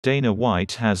Dana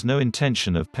White has no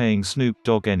intention of paying Snoop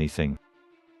Dogg anything.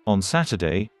 On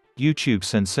Saturday, YouTube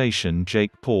sensation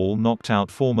Jake Paul knocked out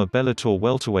former Bellator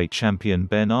welterweight champion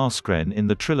Ben Askren in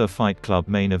the Triller Fight Club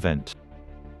main event.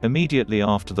 Immediately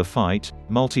after the fight,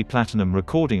 multi-platinum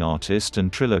recording artist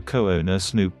and Triller co-owner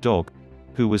Snoop Dogg,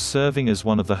 who was serving as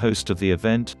one of the hosts of the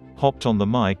event, hopped on the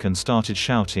mic and started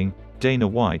shouting, "Dana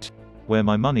White, where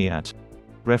my money at?"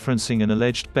 referencing an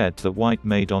alleged bet that White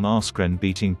made on Askren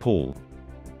beating Paul.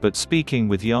 But speaking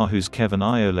with Yahoo's Kevin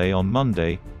Iole on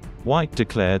Monday, White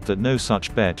declared that no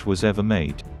such bet was ever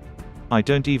made. "I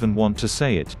don't even want to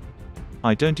say it.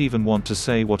 I don't even want to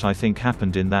say what I think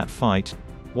happened in that fight,"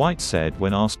 White said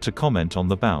when asked to comment on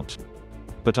the bout.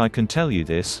 "But I can tell you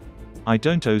this, I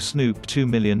don't owe Snoop $2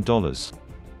 million.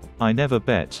 I never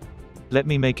bet. Let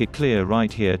me make it clear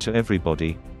right here to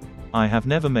everybody. I have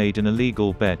never made an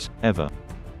illegal bet, ever.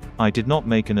 I did not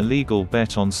make an illegal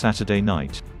bet on Saturday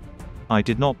night. I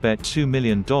did not bet $2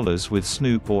 million with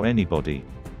Snoop or anybody."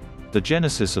 The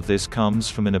genesis of this comes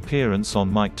from an appearance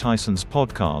on Mike Tyson's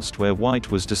podcast where White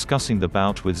was discussing the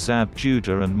bout with Zab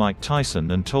Judah and Mike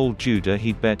Tyson and told Judah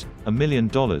he'd bet $1 million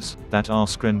that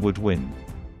Askren would win.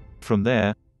 From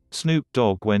there, Snoop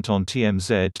Dogg went on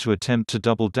TMZ to attempt to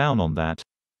double down on that,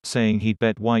 saying he'd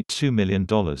bet White $2 million.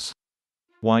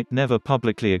 White never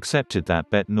publicly accepted that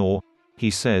bet nor, he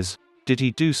says, did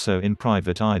he do so in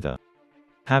private either.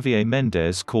 "Javier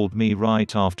Mendez called me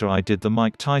right after I did the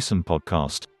Mike Tyson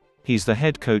podcast. He's the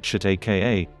head coach at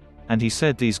AKA, and he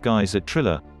said these guys at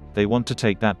Triller, they want to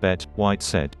take that bet," White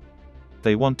said.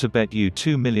 "They want to bet you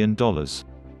 $2 million.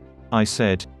 I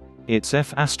said, it's *****ing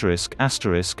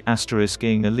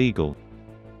illegal.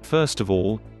 First of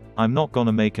all, I'm not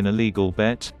gonna make an illegal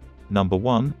bet, number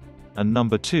one, and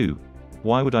number two,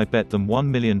 why would I bet them $1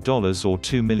 million or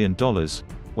 $2 million,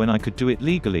 when I could do it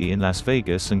legally in Las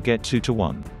Vegas and get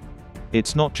 2-1.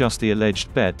 It's not just the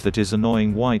alleged bet that is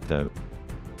annoying White though."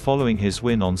 Following his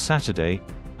win on Saturday,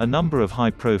 a number of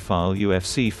high-profile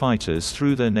UFC fighters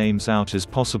threw their names out as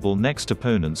possible next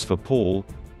opponents for Paul,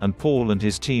 and Paul and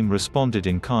his team responded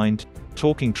in kind,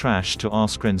 talking trash to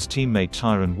Askren's teammate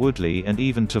Tyron Woodley and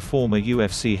even to former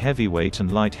UFC heavyweight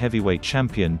and light heavyweight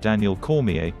champion Daniel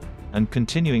Cormier, and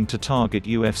continuing to target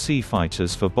UFC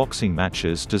fighters for boxing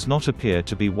matches does not appear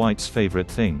to be White's favorite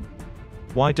thing.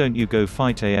 "Why don't you go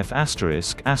fight *********ing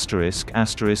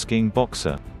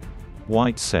boxer?"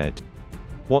 White said.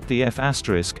 "What the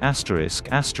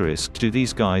 ****** do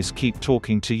these guys keep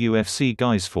talking to UFC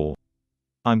guys for?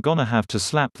 I'm gonna have to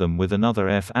slap them with another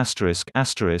 ******ing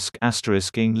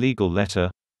legal letter,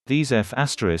 these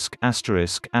 ******ing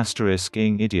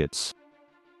idiots.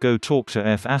 Go talk to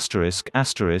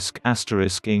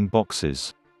 ******ing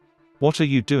boxes. What are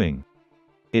you doing?"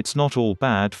 It's not all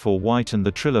bad for White and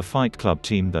the Triller Fight Club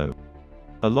team though.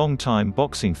 A long-time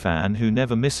boxing fan who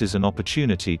never misses an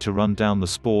opportunity to run down the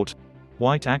sport,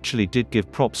 White actually did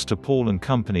give props to Paul and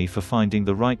company for finding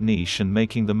the right niche and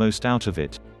making the most out of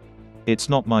it. "It's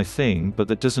not my thing, but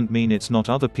that doesn't mean it's not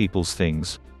other people's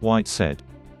things," White said.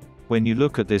 "When you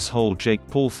look at this whole Jake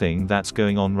Paul thing that's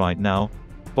going on right now,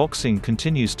 boxing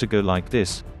continues to go like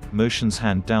this, motions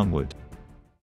hand downward.